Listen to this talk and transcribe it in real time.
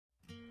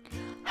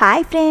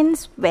Hi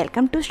friends,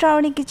 welcome to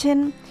Shravani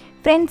kitchen.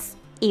 Friends,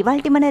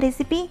 ఇవాల్టి మన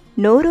recipe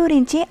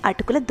నోరూరించే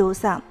అటుకుల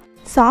దోశ.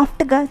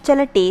 సాఫ్ట్గా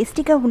చాలా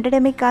టేస్టీగా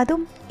ఉండడమే కాదు,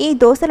 ఈ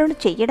దోశలను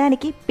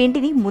చేయడానికి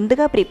పిండిని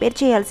ముందుగా ప్రిపేర్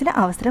చేయాల్సిన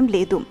అవసరం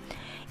లేదు.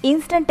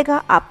 ఇన్స్టంట్గా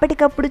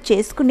అప్పటికప్పుడు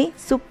చేసుకునే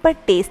సూపర్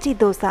టేస్టీ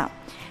దోశ.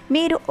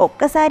 మీరు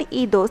ఒక్కసారి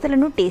ఈ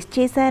దోశలను టేస్ట్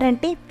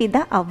చేశారంటే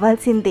ఫిదా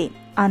అవ్వాల్సిందే,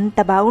 అంత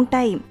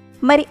బాగుంటాయి.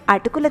 మరి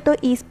అటుకులతో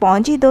ఈ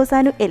స్పాంజీ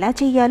దోశను ఎలా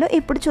చేయాలో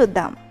ఇప్పుడు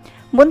చూద్దాం.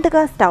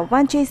 ముందుగా స్టవ్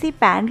ఆన్ చేసి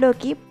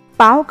ప్యాన్లోకి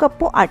 1/2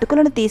 కప్పు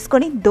అటుకులను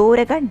తీసుకొని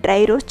దోరగా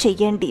డ్రై రోస్ట్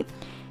చేయండి.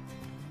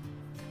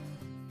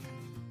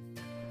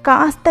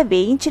 కాస్త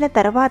వేయించిన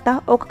తర్వాత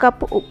 1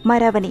 కప్పు ఉప్మా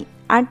రవ్వని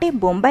అంటే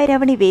బొంబాయి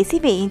రవ్వని వేసి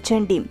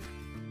వేయించండి.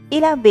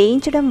 ఇలా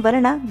వేయించడం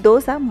వలన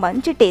దోశ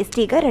మంచి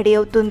టేస్టీగా రెడీ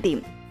అవుతుంది.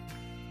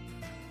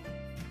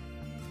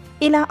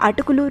 ఇలా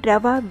అటుకులు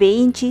రవ్వ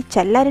వేయించి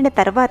చల్లారిన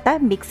తర్వాత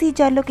మిక్సీ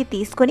జార్లోకి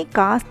తీసుకొని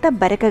కాస్త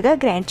బరకగా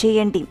గ్రైండ్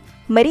చేయండి.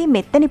 మరీ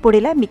మెత్తని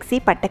పొడిలా మిక్సీ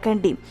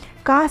పట్టకండి,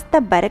 కాస్త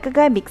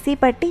బరకగా మిక్సీ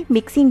పట్టి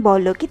మిక్సింగ్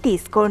బౌల్లోకి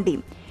తీసుకోండి.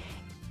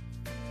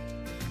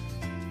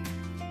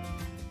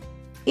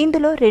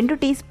 ఇందులో 2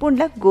 టీ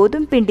స్పూన్ల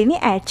గోధుమ పిండిని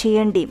యాడ్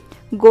చేయండి.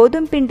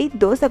 గోధుమ పిండి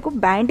దోశకు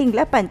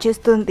బైండింగ్లా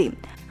పనిచేస్తుంది.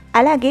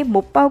 అలాగే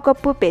 1/2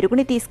 కప్పు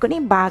పెరుగుని తీసుకొని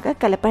బాగా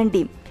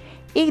కలపండి.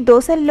 ఈ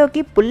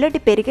దోశల్లోకి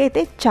పుల్లటి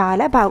పెరుగైతే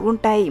చాలా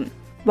బాగుంటాయి.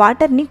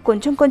 వాటర్ని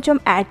కొంచెం కొంచెం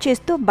యాడ్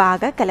చేస్తూ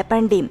బాగా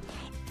కలపండి.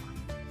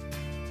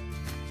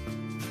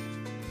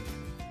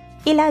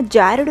 ఇలా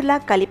జారుడులా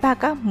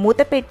కలిపాక మూత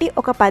పెట్టి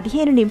ఒక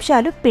 15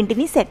 నిమిషాలు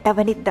పిండిని సెట్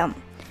అవ్వనిద్దాం.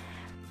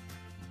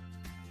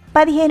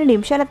 15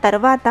 నిమిషాల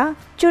తర్వాత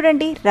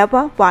చూడండి,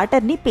 రవ్వ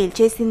వాటర్ని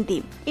పీల్చేసింది.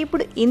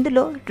 ఇప్పుడు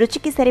ఇందులో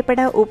రుచికి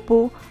సరిపడా ఉప్పు,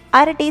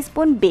 1/2 టీ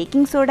స్పూన్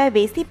బేకింగ్ సోడా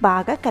వేసి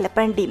బాగా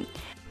కలపండి.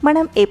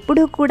 మనం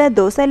ఎప్పుడూ కూడా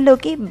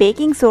దోశల్లోకి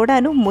బేకింగ్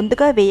సోడాను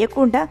ముందుగా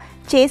వేయకుండా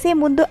చేసే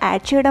ముందు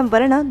యాడ్ చేయడం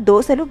వలన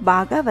దోశలు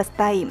బాగా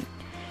వస్తాయి.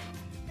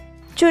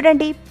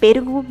 చూడండి,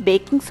 పెరుగు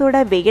బేకింగ్ సోడా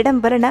వేయడం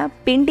వలన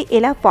పిండి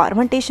ఎలా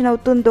ఫార్మెంటేషన్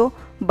అవుతుందో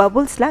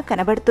బబుల్స్లా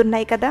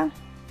కనబడుతున్నాయి కదా.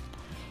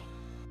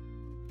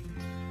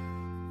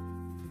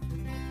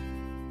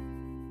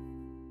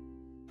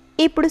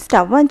 ఇప్పుడు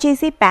స్టవ్ ఆన్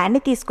చేసి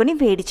ప్యాన్ని తీసుకొని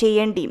వేడి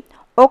చేయండి.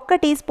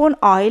 1 టీ స్పూన్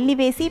ఆయిల్ని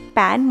వేసి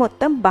ప్యాన్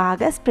మొత్తం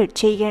బాగా స్ప్రెడ్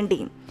చేయండి.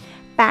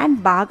 ప్యాన్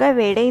బాగా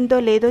వేడైందో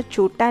లేదో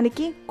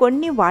చూడటానికి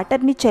కొన్ని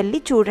వాటర్ని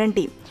చల్లి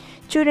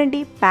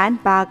చూడండి, ప్యాన్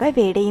బాగా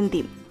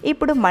వేడైంది.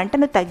 ఇప్పుడు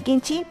మంటను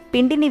తగ్గించి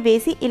పిండిని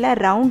వేసి ఇలా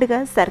రౌండ్గా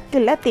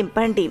సర్కిల్లా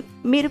తిప్పండి.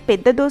 మీరు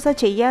పెద్ద దోశ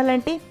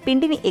చెయ్యాలంటే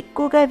పిండిని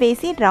ఎక్కువగా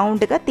వేసి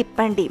రౌండ్గా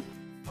తిప్పండి.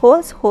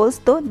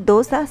 హోల్స్తో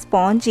దోశ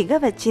స్పాంజీగా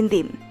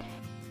వచ్చింది.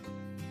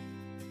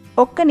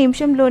 1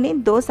 నిమిషంలోనే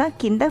దోశ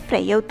కింద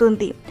ఫ్రై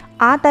అవుతుంది.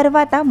 ఆ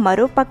తర్వాత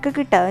మరో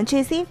పక్కకి టర్న్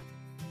చేసి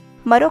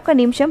మరొక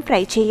నిమిషం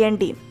ఫ్రై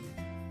చేయండి.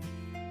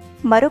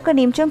 మరొక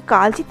నిమిషం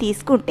కాల్చి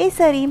తీసుకుంటే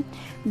సరి,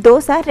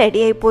 దోశ రెడీ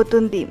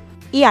అయిపోతుంది.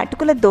 ఈ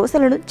అటుకుల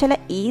దోశలను చాలా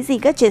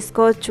ఈజీగా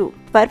చేసుకోవచ్చు,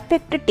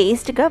 పర్ఫెక్ట్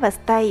టేస్ట్గా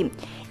వస్తాయి.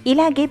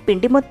 ఇలాగే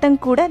పిండి మొత్తం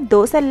కూడా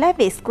దోశల్లా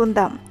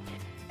వేసుకుందాం.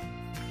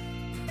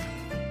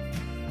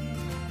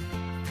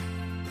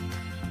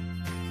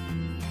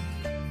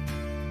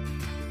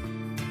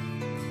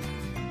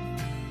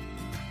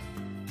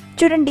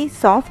 చూడండి,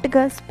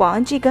 సాఫ్ట్గా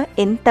స్పాంజీగా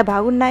ఎంత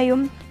బాగున్నాయో.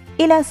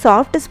 ఇలా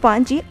సాఫ్ట్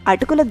స్పాంజీ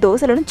అటుకుల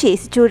దోశలను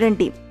చేసి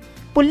చూడండి.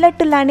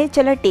 పుల్లట్టులానే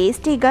చాలా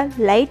టేస్టీగా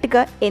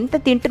లైట్గా ఎంత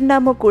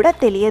తింటున్నామో కూడా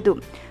తెలియదు.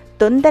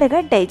 తొందరగా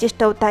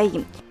డైజెస్ట్ అవుతాయి.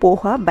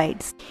 పోహా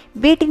బైట్స్,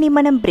 వీటిని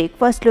మనం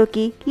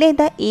బ్రేక్ఫాస్ట్లోకి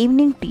లేదా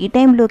ఈవినింగ్ టీ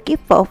టైంలోకి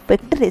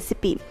పర్ఫెక్ట్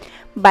రెసిపీ.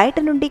 బయట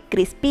నుండి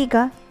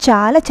క్రిస్పీగా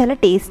చాలా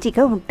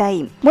టేస్టీగా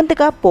ఉంటాయి.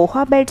 ముందుగా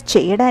పోహా బైట్స్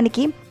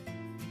చేయడానికి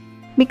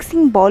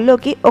మిక్సింగ్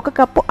బౌల్లోకి 1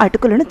 కప్పు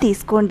అటుకులను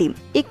తీసుకోండి.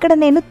 ఇక్కడ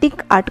నేను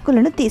థిక్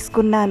అటుకులను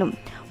తీసుకున్నాను.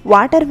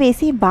 వాటర్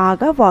వేసి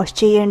బాగా వాష్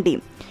చేయండి.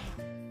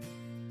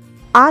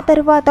 ఆ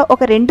తర్వాత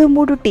ఒక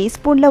 2-3 టీ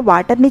స్పూన్ల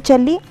వాటర్ని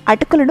చల్లి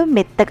అటుకులను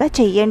మెత్తగా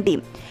చెయ్యండి.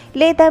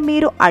 లేదా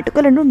మీరు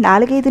అటుకులను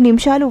 4-5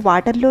 నిమిషాలు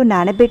వాటర్లో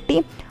నానబెట్టి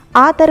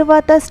ఆ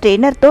తర్వాత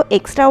స్ట్రెయినర్తో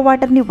ఎక్స్ట్రా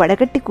వాటర్ని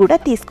వడగట్టి కూడా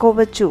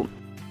తీసుకోవచ్చు.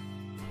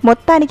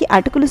 మొత్తానికి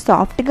అటుకులు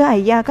సాఫ్ట్గా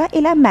అయ్యాక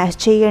ఇలా మ్యాష్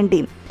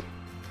చేయండి.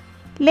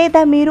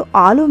 లేదా మీరు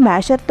ఆలూ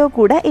మ్యాషర్తో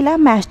కూడా ఇలా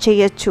మ్యాష్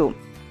చేయొచ్చు.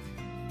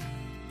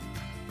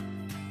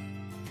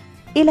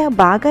 ఇలా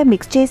బాగా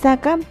మిక్స్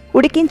చేశాక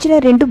ఉడికించిన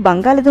 2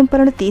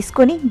 బంగాళదుంపలను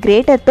తీసుకొని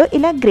గ్రేటర్తో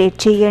ఇలా గ్రేట్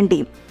చేయండి.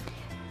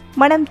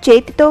 మనం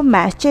చేతితో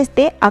మ్యాష్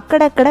చేస్తే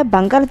అక్కడక్కడ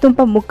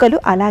బంగాళదుంప ముక్కలు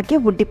అలాగే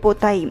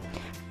ఉండిపోతాయి.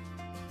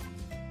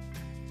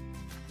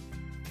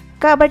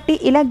 కాబట్టి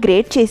ఇలా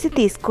గ్రేట్ చేసి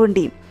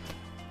తీసుకోండి.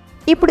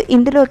 ఇప్పుడు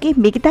ఇందులోకి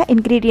మిగతా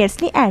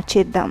ఇంగ్రీడియంట్స్ని యాడ్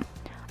చేద్దాం.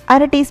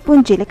 1/2 టీ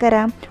స్పూన్ జీలకర్ర,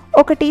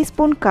 1 టీ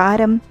స్పూన్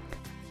కారం,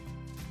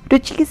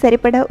 రుచికి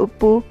సరిపడా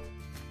ఉప్పు,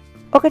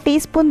 1 టీ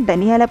స్పూన్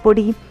ధనియాల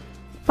పొడి,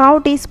 1/2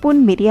 టీ స్పూన్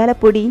మిరియాల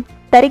పొడి,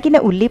 తరిగిన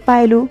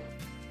ఉల్లిపాయలు,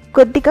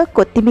 కొద్దిగా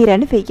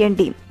కొత్తిమీరని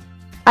వేయండి.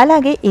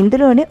 అలాగే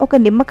ఇందులోనే 1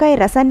 నిమ్మకాయ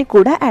రసాన్ని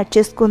కూడా యాడ్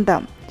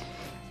చేసుకుందాం.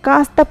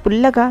 కాస్త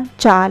పుల్లగా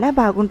చాలా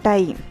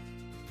బాగుంటాయి.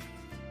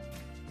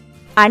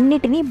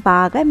 అన్నిటినీ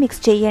బాగా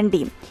మిక్స్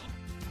చేయండి.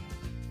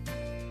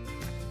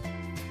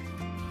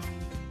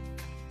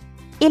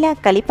 ఇలా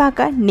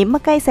కలిపాక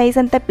నిమ్మకాయ సైజ్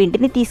అంత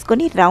పిండిని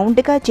తీసుకొని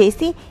రౌండ్గా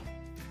చేసి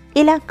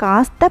ఇలా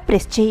కాస్త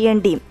ప్రెస్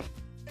చేయండి.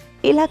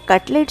 ఇలా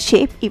కట్లెట్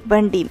షేప్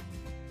ఇవ్వండి.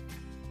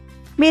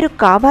 మీరు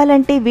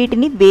కావాలంటే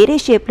వీటిని వేరే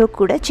షేప్లో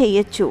కూడా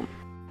చేయొచ్చు.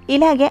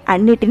 ఇలాగే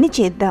అన్నిటినీ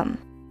చేద్దాం.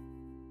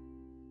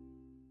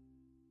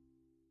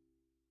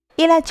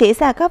 ఇలా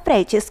చేశాక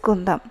ఫ్రై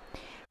చేసుకుందాం.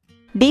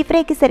 డీప్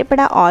ఫ్రైకి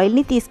సరిపడా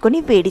ఆయిల్ని తీసుకొని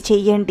వేడి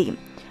చేయండి.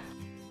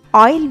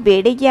 ఆయిల్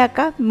వేడయ్యాక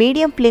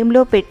మీడియం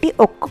ఫ్లేమ్లో పెట్టి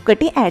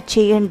ఒక్కొక్కటి యాడ్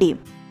చేయండి.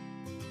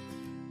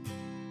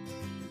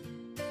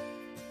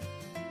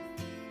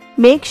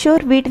 మేక్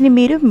షూర్ వీటిని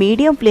మీరు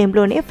మీడియం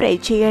ఫ్లేమ్లోనే ఫ్రై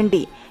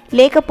చేయండి,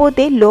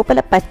 లేకపోతే లోపల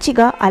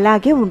పచ్చిగా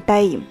అలాగే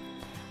ఉంటాయి.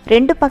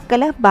 రెండు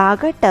పక్కల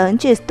బాగా టర్న్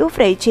చేస్తూ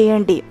ఫ్రై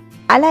చేయండి.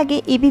 అలాగే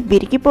ఇవి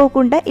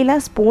విరిగిపోకుండా ఇలా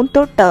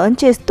స్పూన్తో టర్న్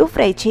చేస్తూ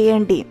ఫ్రై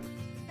చేయండి.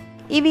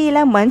 ఇవి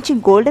ఇలా మంచి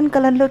గోల్డెన్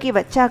కలర్లోకి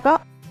వచ్చాక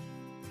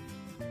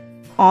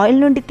ఆయిల్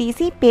నుండి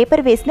తీసి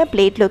పేపర్ వేసిన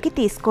ప్లేట్లోకి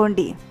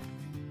తీసుకోండి.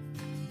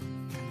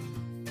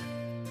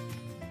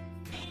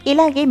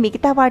 ఇలాగే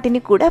మిగతా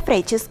వాటిని కూడా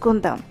ఫ్రై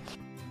చేసుకుందాం.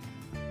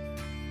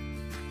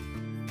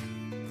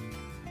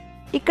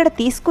 ఇక్కడ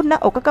తీసుకున్న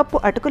 1 కప్పు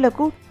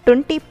అటుకులకు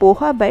 20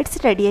 పోహా బైట్స్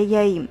రెడీ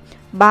అయ్యాయి.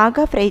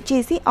 బాగా ఫ్రై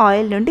చేసి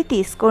ఆయిల్ నుండి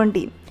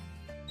తీసుకోండి.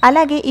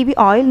 అలాగే ఇవి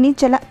ఆయిల్ని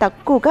చాలా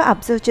తక్కువగా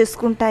అబ్జర్వ్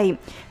చేసుకుంటాయి.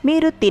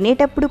 మీరు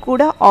తినేటప్పుడు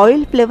కూడా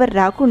ఆయిల్ ఫ్లేవర్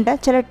రాకుండా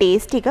చాలా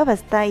టేస్టీగా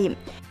వస్తాయి.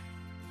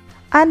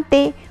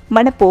 అంతే,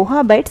 మన పోహా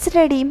బైట్స్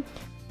రెడీ.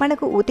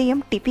 మనకు ఉదయం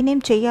టిఫిన్ ఏం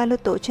చేయాలో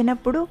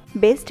తోచినప్పుడు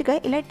బెస్ట్గా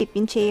ఇలా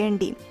టిఫిన్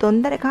చేయండి.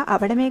 తొందరగా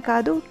అవడమే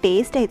కాదు,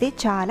 టేస్ట్ అయితే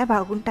చాలా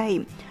బాగుంటాయి.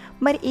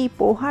 మరి ఈ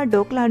పోహా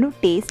డోక్లాను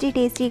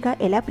టేస్టీగా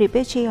ఎలా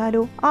ప్రిపేర్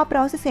చేయాలో ఆ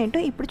ప్రాసెస్ ఏంటో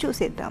ఇప్పుడు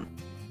చూసేద్దాం.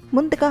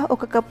 ముందుగా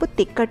 1 కప్పు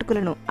థిక్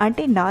అటుకులను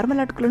అంటే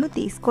నార్మల్ అటుకులను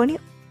తీసుకొని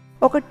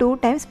ఒక 2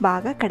 టైమ్స్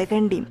బాగా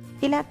కడగండి.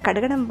 ఇలా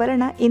కడగడం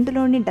వలన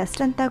ఇందులోని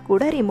డస్ట్ అంతా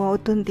కూడా రిమూవ్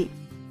అవుతుంది.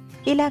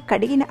 ఇలా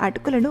కడిగిన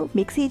అటుకులను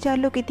మిక్సీ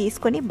జార్లోకి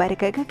తీసుకొని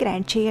బరకగా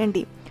గ్రైండ్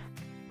చేయండి.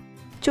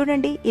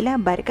 చూడండి, ఇలా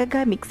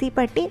బరకగా మిక్సీ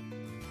పట్టి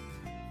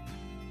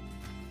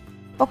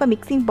ఒక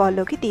మిక్సింగ్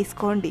బౌల్లోకి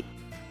తీసుకోండి.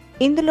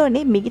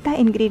 ఇందులోనే మిగతా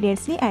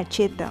ఇంగ్రీడియంట్స్ని యాడ్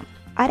చేద్దాం.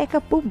 1/2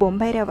 కప్పు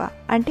బొంబాయి రవ్వ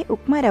అంటే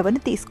ఉప్మా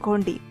రవ్వను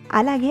తీసుకోండి.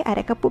 అలాగే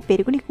 1/2 కప్పు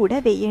పెరుగుని కూడా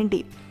వేయండి.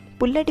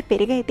 పుల్లటి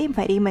పెరుగు అయితే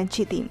మరీ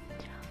మంచిది.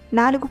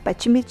 4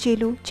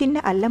 పచ్చిమిర్చీలు, చిన్న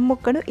అల్లం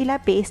ముక్కను ఇలా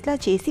పేస్ట్లా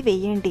చేసి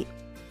వేయండి.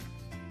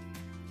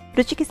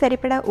 రుచికి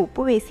సరిపడా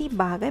ఉప్పు వేసి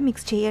బాగా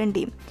మిక్స్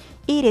చేయండి.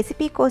 ఈ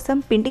రెసిపీ కోసం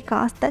పిండి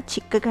కాస్త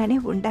చిక్కగానే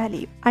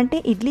ఉండాలి, అంటే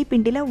ఇడ్లీ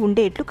పిండిలా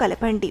ఉండేట్లు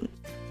కలపండి.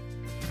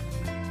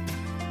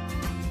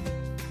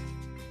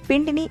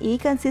 పిండిని ఈ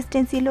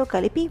కన్సిస్టెన్సీలో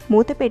కలిపి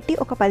మూత పెట్టి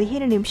ఒక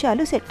 15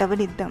 నిమిషాలు సెట్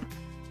అవ్వనిద్దాం.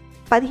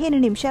 15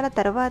 నిమిషాల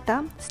తర్వాత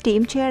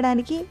స్టీమ్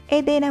చేయడానికి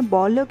ఏదైనా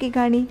బౌల్లోకి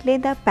కానీ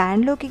లేదా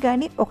ప్యాన్లోకి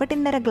కానీ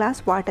 1.5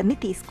 గ్లాస్ వాటర్ని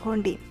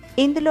తీసుకోండి.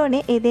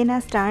 ఇందులోనే ఏదైనా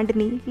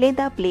స్టాండ్ని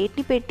లేదా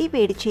ప్లేట్ని పెట్టి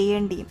వేడి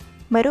చేయండి.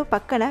 మరో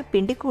పక్కన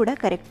పిండి కూడా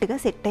కరెక్ట్గా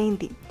సెట్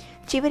అయింది.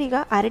 చివరిగా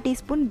 1/2 టీ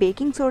స్పూన్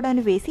బేకింగ్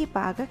సోడాను వేసి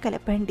బాగా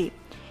కలపండి.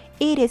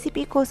 ఈ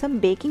రెసిపీ కోసం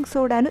బేకింగ్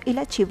సోడాను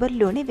ఇలా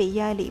చివర్లోనే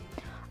వేయాలి.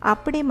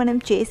 అప్పుడే మనం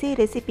చేసే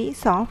రెసిపీ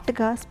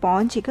సాఫ్ట్గా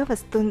స్పాంజీగా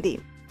వస్తుంది.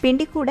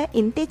 పిండి కూడా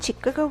ఇంతే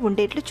చిక్కగా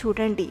ఉండేట్లు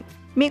చూడండి.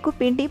 మీకు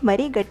పిండి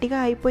మరీ గట్టిగా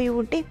అయిపోయి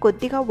ఉంటే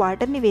కొద్దిగా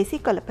వాటర్ని వేసి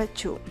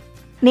కలపచ్చు.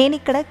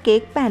 నేనిక్కడ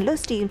కేక్ ప్యాన్లో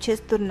స్టీమ్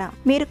చేస్తున్నా.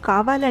 మీరు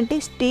కావాలంటే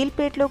స్టీల్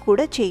ప్లేట్లో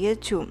కూడా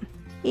చేయొచ్చు.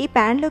 ఈ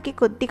ప్యాన్లోకి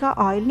కొద్దిగా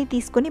ఆయిల్ని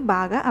తీసుకొని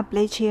బాగా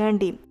అప్లై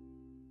చేయండి.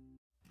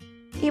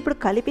 ఇప్పుడు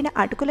కలిపిన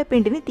అటుకుల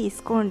పిండిని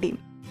తీసుకోండి.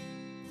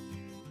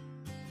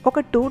 ఒక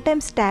 2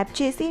 టైమ్స్ ట్యాప్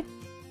చేసి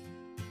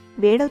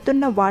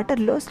వేడవుతున్న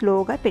వాటర్లో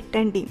స్లోగా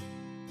పెట్టండి.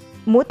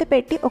 మూత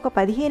పెట్టి ఒక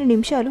 15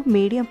 నిమిషాలు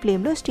మీడియం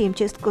ఫ్లేమ్లో స్టీమ్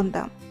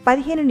చేసుకుందాం.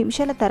 15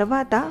 నిమిషాల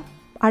తర్వాత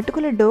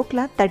అటుకుల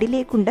డోక్లా తడి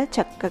లేకుండా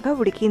చక్కగా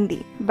ఉడికింది.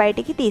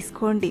 బయటికి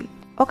తీసుకోండి.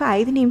 ఒక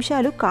 5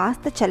 నిమిషాలు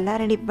కాస్త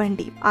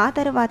చల్లారనివ్వండి. ఆ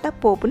తర్వాత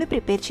పోపును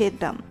ప్రిపేర్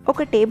చేద్దాం.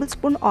 1 టేబుల్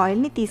స్పూన్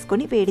ఆయిల్ని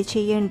తీసుకొని వేడి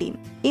చేయండి.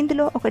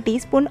 ఇందులో 1 టీ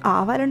స్పూన్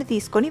ఆవాలను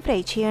తీసుకొని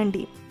ఫ్రై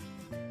చేయండి.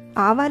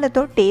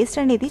 ఆవాలతో టేస్ట్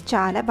అనేది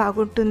చాలా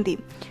బాగుంటుంది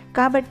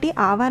కాబట్టి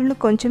ఆవాలను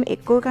కొంచెం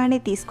ఎక్కువగానే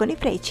తీసుకొని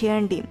ఫ్రై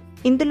చేయండి.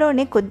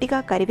 ఇందులోనే కొద్దిగా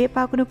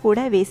కరివేపాకును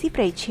కూడా వేసి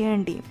ఫ్రై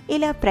చేయండి.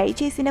 ఇలా ఫ్రై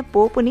చేసిన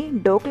పోపుని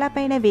డోక్లా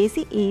పైన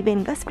వేసి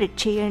ఈవెన్గా స్ప్రెడ్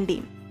చేయండి.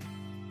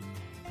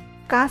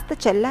 కాస్త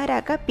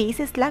చల్లారాక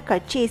పీసెస్లా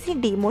కట్ చేసి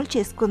డీమోల్డ్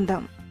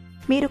చేసుకుందాం.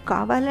 మీరు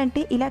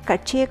కావాలంటే ఇలా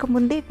కట్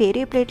చేయకముందే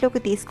వేరే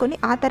ప్లేట్లోకి తీసుకొని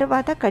ఆ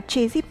తర్వాత కట్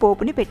చేసి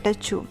పోపుని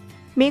పెట్టొచ్చు.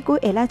 మీకు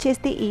ఎలా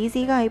చేస్తే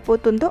ఈజీగా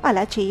అయిపోతుందో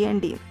అలా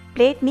చేయండి.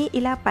 ప్లేట్ని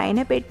ఇలా పైన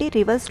పెట్టి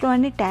రివర్స్లో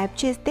అని ట్యాప్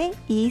చేస్తే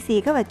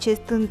ఈజీగా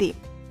వచ్చేస్తుంది.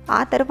 ఆ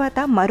తర్వాత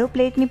మరో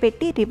ప్లేట్ని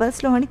పెట్టి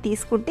రివర్స్లో అని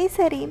తీసుకుంటే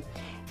సరే.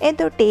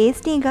 ఎంతో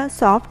టేస్టీగా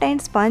soft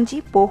and spongy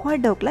poha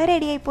dhokla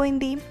ready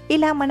అయిపోయింది.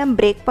 ఇలా మనం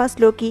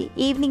బ్రేక్ఫాస్ట్లోకి,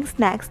 ఈవినింగ్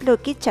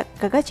స్నాక్స్లోకి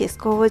చక్కగా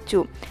చేసుకోవచ్చు.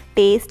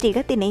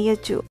 టేస్టీగా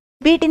తినేయచ్చు.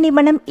 వీటిని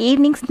మనం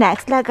ఈవినింగ్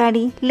స్నాక్స్లా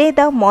కానీ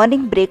లేదా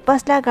మార్నింగ్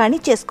బ్రేక్ఫాస్ట్లా కానీ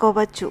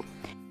చేసుకోవచ్చు.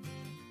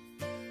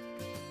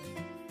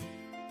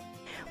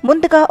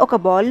 ముందుగా ఒక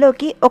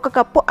బౌల్లోకి 1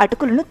 కప్పు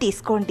అటుకులను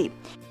తీసుకోండి.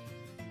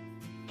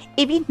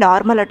 ఇవి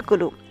నార్మల్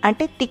అటుకులు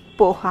అంటే థిక్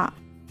పోహా.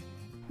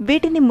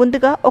 వీటిని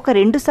ముందుగా ఒక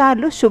 2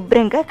 సార్లు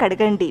శుభ్రంగా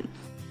కడగండి.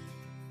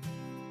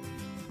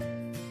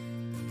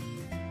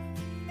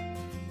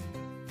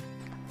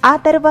 ఆ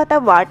తర్వాత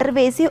వాటర్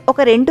వేసి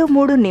ఒక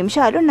 2-3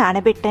 నిమిషాలు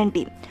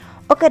నానబెట్టండి.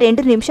 ఒక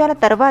 2 నిమిషాల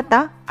తర్వాత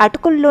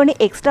అటుకుల్లోని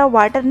ఎక్స్ట్రా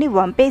వాటర్ని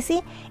వంపేసి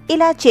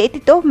ఇలా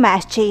చేతితో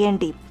మ్యాష్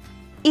చేయండి.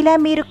 ఇలా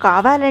మీరు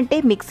కావాలంటే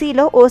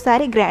మిక్సీలో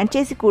ఓసారి గ్రైండ్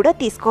చేసి కూడా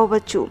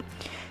తీసుకోవచ్చు.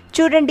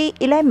 చూడండి,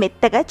 ఇలా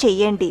మెత్తగా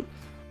చెయ్యండి.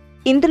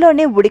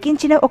 ఇందులోనే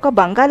ఉడికించిన ఒక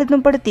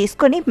బంగాళదుంపను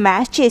తీసుకొని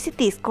మ్యాష్ చేసి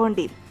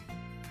తీసుకోండి.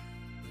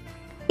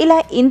 ఇలా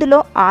ఇందులో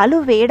ఆలు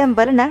వేయడం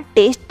వలన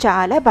టేస్ట్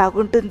చాలా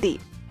బాగుంటుంది.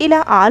 ఇలా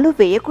ఆలు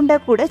వేయకుండా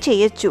కూడా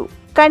చేయొచ్చు,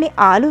 కానీ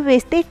ఆలు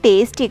వేస్తే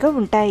టేస్టీగా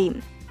ఉంటాయి.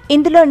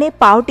 ఇందులోనే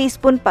 1/2 టీ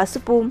స్పూన్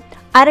పసుపు,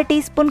 1/2 టీ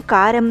స్పూన్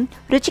కారం,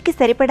 రుచికి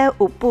సరిపడా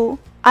ఉప్పు,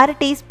 1/2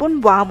 టీ స్పూన్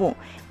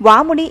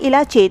వాముని ఇలా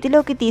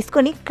చేతిలోకి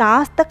తీసుకొని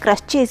కాస్త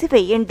క్రష్ చేసి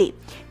వేయండి.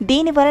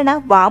 దీని వలన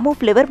వాము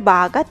ఫ్లేవర్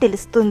బాగా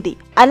తెలుస్తుంది.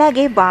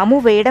 అలాగే వాము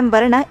వేయడం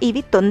వలన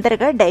ఇవి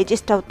తొందరగా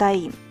డైజెస్ట్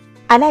అవుతాయి.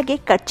 అలాగే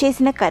కట్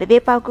చేసిన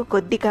కరివేపాకు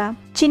కొద్దిగా,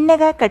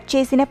 చిన్నగా కట్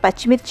చేసిన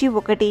పచ్చిమిర్చి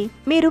 1.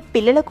 మీరు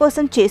పిల్లల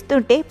కోసం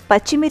చేస్తుంటే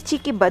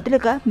పచ్చిమిర్చికి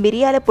బదులుగా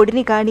మిరియాల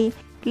పొడిని గాని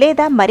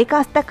లేదా మరి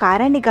కాస్త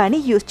కారాన్ని గాని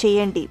యూజ్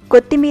చేయండి.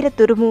 కొత్తిమీర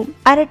తురుము,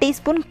 1/2 టీ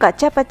స్పూన్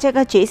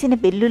కచ్చాపచ్చగా చేసిన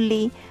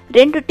వెల్లుల్లి,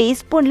 2 టీ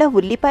స్పూన్ల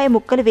ఉల్లిపాయ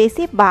ముక్కలు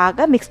వేసి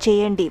బాగా మిక్స్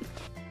చేయండి.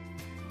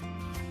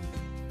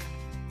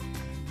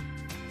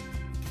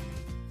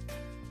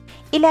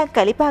 ఇలా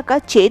కలిపాక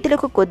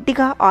చేతులకు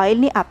కొద్దిగా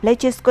ఆయిల్ని అప్లై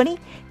చేసుకొని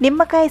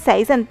నిమ్మకాయ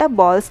సైజ్ అంతా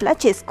బాల్స్లా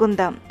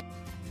చేసుకుందాం.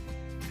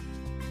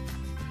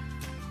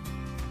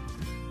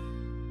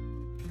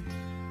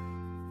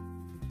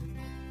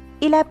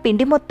 ఇలా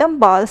పిండి మొత్తం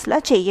బాల్స్లా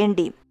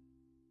చేయండి.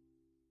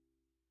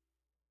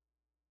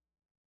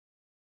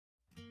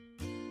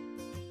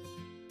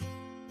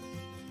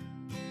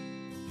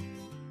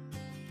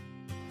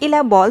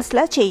 ఇలా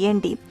బాల్స్లా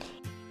చేయండి.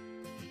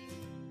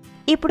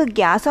 ఇప్పుడు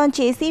గ్యాస్ ఆన్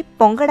చేసి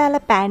పొంగడాల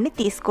ప్యాన్ని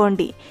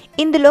తీసుకోండి.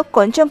 ఇందులో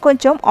కొంచెం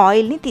కొంచెం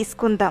ఆయిల్ని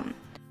తీసుకుందాం.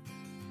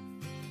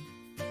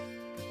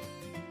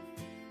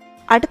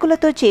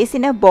 అటుకులతో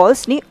చేసిన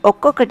బాల్స్ని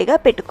ఒక్కొక్కటిగా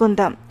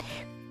పెట్టుకుందాం.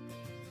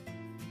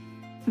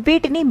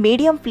 వీటిని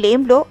మీడియం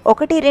ఫ్లేమ్లో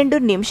 1-2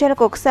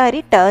 నిమిషాలకు ఒకసారి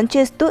టర్న్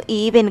చేస్తూ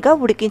ఈవెన్గా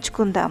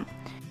ఉడికించుకుందాం.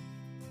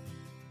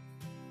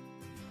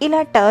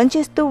 ఇలా టర్న్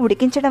చేస్తూ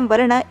ఉడికించడం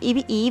వలన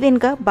ఇవి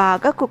ఈవెన్గా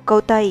బాగా కుక్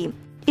అవుతాయి.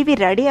 ఇవి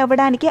రెడీ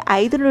అవ్వడానికి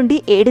 5 నుండి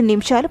 7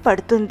 నిమిషాలు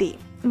పడుతుంది.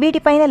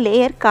 వీటిపైన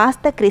లేయర్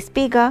కాస్త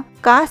క్రిస్పీగా,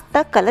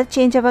 కాస్త కలర్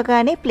చేంజ్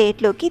అవ్వగానే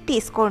ప్లేట్లోకి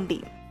తీసుకోండి.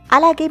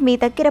 అలాగే మీ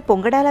దగ్గర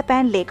పొంగడాల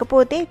ప్యాన్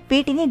లేకపోతే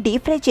వీటిని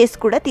డీప్ ఫ్రై చేసి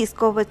కూడా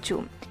తీసుకోవచ్చు.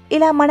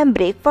 ఇలా మనం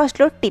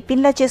బ్రేక్ఫాస్ట్లో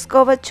టిఫిన్లా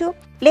చేసుకోవచ్చు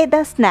లేదా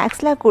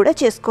స్నాక్స్లా కూడా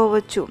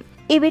చేసుకోవచ్చు.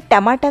 ఇవి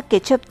టమాటా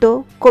కెచప్తో,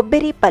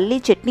 కొబ్బరి పల్లి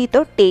చట్నీతో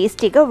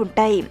టేస్టీగా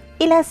ఉంటాయి.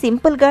 ఇలా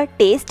సింపుల్గా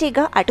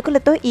టేస్టీగా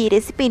అటుకులతో ఈ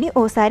రెసిపీని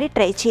ఓసారి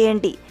ట్రై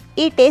చేయండి.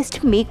 ఈ టేస్ట్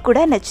మీకు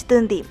కూడా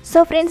నచ్చుతుంది. సో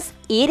ఫ్రెండ్స్,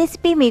 ఈ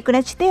రెసిపీ మీకు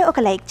నచ్చితే ఒక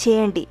లైక్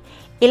చేయండి.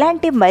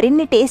 ఇలాంటి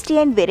మరిన్ని టేస్టీ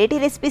అండ్ వెరైటీ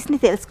రెసిపీస్ని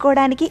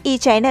తెలుసుకోవడానికి ఈ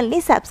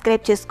ఛానల్ని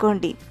సబ్స్క్రైబ్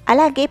చేసుకోండి.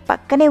 అలాగే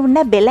పక్కనే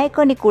ఉన్న బెల్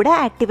ఐకాన్ని కూడా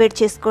యాక్టివేట్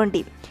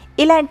చేసుకోండి.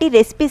 ఇలాంటి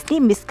రెసిపీస్ని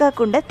మిస్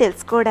కాకుండా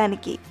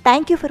తెలుసుకోవడానికి.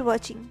 Thank you for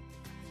watching.